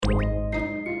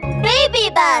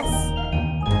Bus.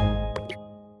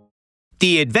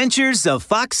 The Adventures of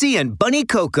Foxie and Bunny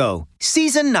Coco,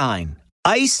 Season 9,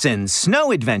 Ice and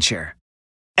Snow Adventure.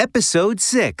 Episode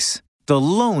 6, The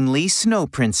Lonely Snow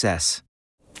Princess.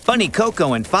 Bunny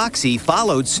Coco and Foxie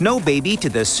followed Snow Baby to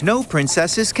the Snow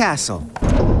Princess's castle.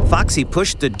 Foxie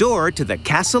pushed the door to the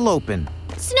castle open.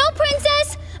 Snow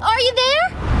Princess, are you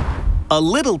there? A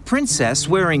little princess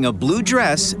wearing a blue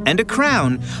dress and a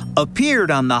crown appeared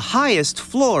on the highest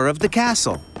floor of the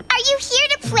castle. Are you here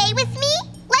to play with me?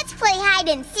 Let's play hide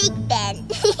and seek then.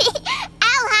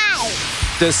 I'll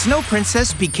hide. The Snow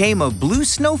Princess became a blue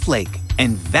snowflake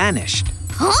and vanished.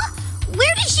 Huh?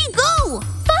 Where did she go?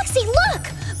 Foxie, look!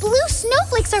 Blue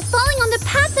snowflakes are falling on the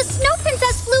path the Snow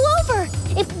Princess flew over.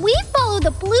 If we follow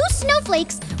the blue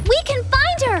snowflakes, we can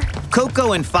find her.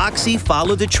 Coco and Foxie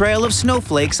followed the trail of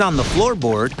snowflakes on the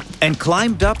floorboard and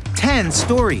climbed up 10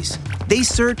 stories. They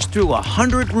searched through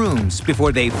 100 rooms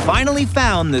before they finally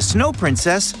found the Snow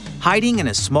Princess hiding in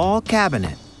a small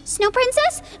cabinet. Snow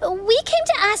Princess, we came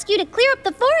to ask you to clear up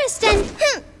the forest and...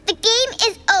 The game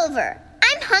is over.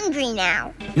 I'm hungry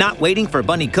now. Not waiting for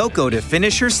Bunny Coco to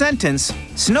finish her sentence,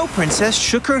 Snow Princess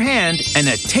shook her hand and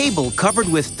a table covered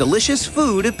with delicious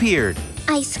food appeared.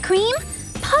 Ice cream,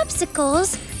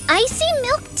 popsicles, icy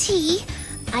milk tea,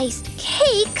 iced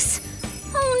cakes.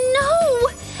 Oh no!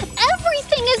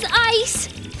 Everything is ice!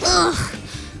 Ugh!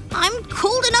 I'm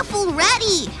cold enough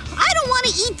already. I don't want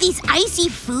to eat these icy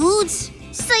foods.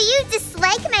 So you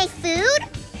dislike my food?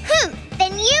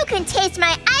 Then you can taste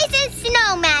my ice and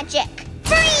snow magic.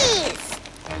 Freeze!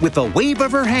 With a wave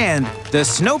of her hand, the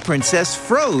Snow Princess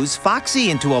froze Foxie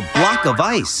into a block of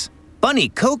ice. Bunny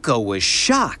Coco was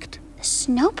shocked. The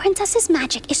Snow Princess's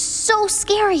magic is so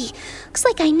scary. Looks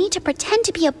like I need to pretend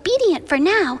to be obedient for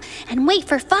now and wait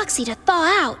for Foxie to thaw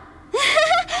out.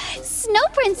 Snow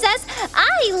Princess,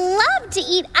 I love to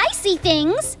eat icy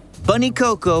things. Bunny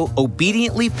Coco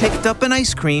obediently picked up an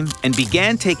ice cream and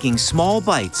began taking small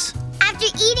bites. After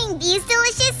eating these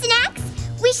delicious snacks,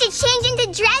 we should change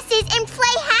into dresses and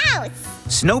play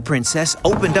house. Snow Princess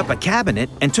opened up a cabinet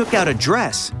and took out a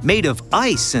dress made of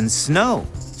ice and snow.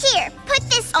 Here, put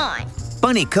this on.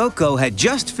 Bunny Coco had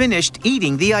just finished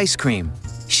eating the ice cream.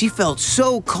 She felt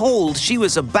so cold she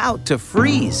was about to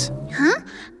freeze. Huh?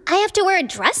 I have to wear a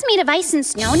dress made of ice and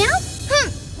snow now?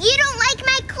 You don't like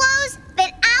my clothes? Then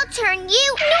I'll turn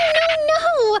you...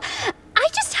 No! I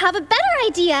just have a better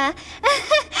idea.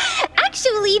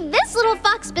 Actually, this little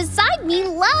fox beside me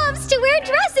loves to wear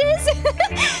dresses.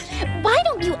 Why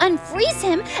don't you unfreeze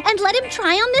him and let him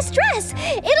try on this dress?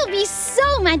 It'll be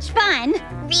so much fun.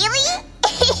 Really?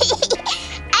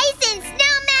 Ice and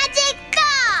snow magic,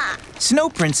 go! Snow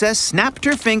Princess snapped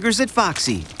her fingers at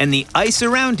Foxie, and the ice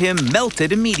around him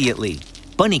melted immediately.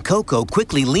 Bunny Coco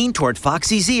quickly leaned toward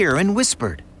Foxie's ear and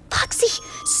whispered, Foxie,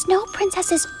 Snow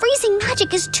Princess's freezing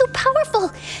magic is too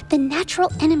powerful. The natural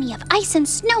enemy of ice and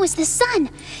snow is the sun.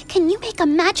 Can you make a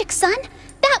magic sun?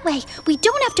 That way, we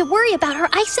don't have to worry about her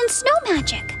ice and snow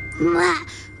magic.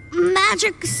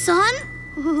 Magic sun?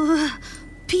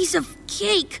 Piece of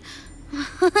cake.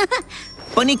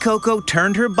 Bunny Coco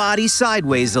turned her body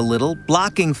sideways a little,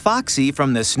 blocking Foxie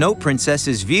from the Snow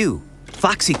Princess's view.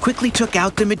 Foxie quickly took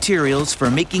out the materials for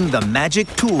making the magic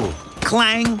tool.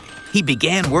 Clang! He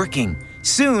began working.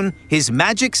 Soon, his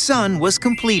magic sun was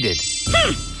completed.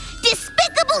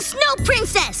 Despicable Snow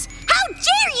Princess! How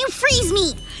dare you freeze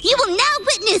me! You will now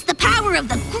witness the power of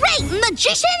the great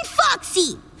magician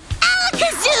Foxie!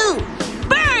 Alakazoo!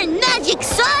 Burn, magic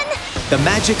sun! The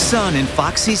magic sun in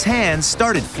Foxie's hands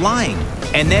started flying,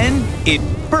 and then it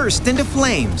burst into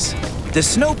flames. The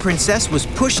Snow Princess was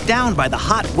pushed down by the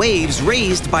hot waves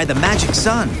raised by the magic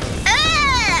sun.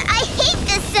 I hate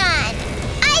the sun!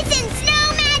 Ice and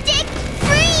snow magic,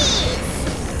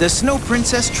 freeze! The Snow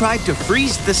Princess tried to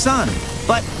freeze the sun,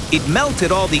 but it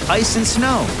melted all the ice and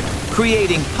snow,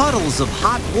 creating puddles of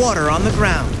hot water on the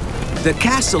ground. The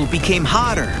castle became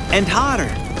hotter and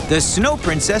hotter. The Snow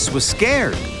Princess was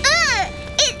scared.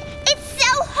 It's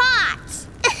so hot!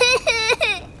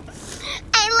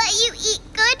 I let you eat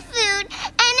good food,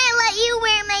 and I let you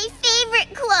wear my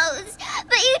favorite clothes,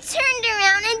 but you turned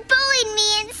around and bullied me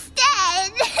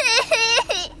instead.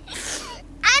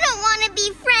 I don't want to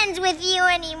be friends with you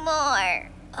anymore.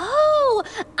 Oh,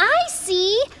 I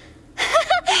see.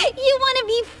 You want to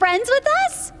be friends with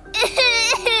us?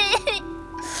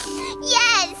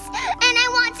 Yes, and I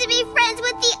want to be friends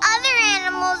with the other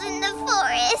animals in the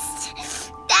forest.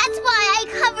 That's why I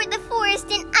covered the forest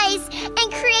in ice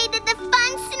and created the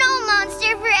fun snow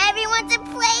monster for everyone to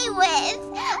play with.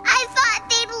 I thought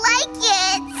they'd like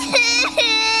it.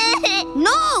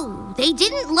 No, they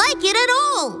didn't like it at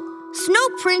all. Snow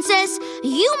Princess,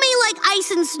 you may like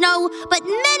ice and snow, but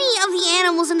many of the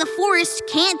animals in the forest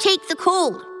can't take the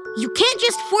cold. You can't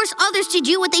just force others to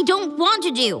do what they don't want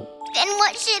to do. Then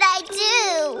what should I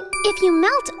do? If you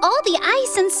melt all the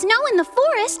ice and snow in the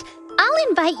forest, I'll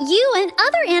invite you and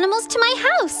other animals to my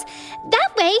house.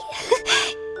 That way,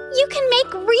 you can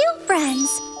make real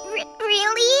friends.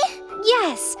 Really?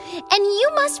 Yes, and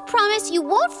you must promise you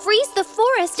won't freeze the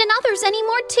forest and others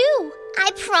anymore, too.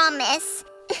 I promise.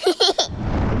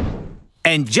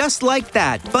 And just like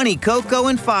that, Bunny Coco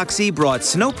and Foxie brought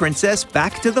Snow Princess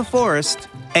back to the forest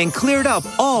and cleared up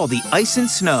all the ice and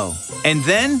snow. And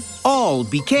then all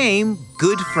became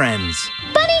good friends.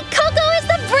 Bunny Coco is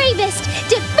the bravest,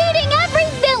 defeating every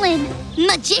villain.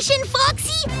 Magician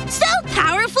Foxie, so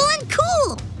powerful and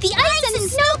cool. The ice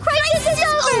and snow crisis is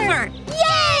over.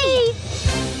 Yay!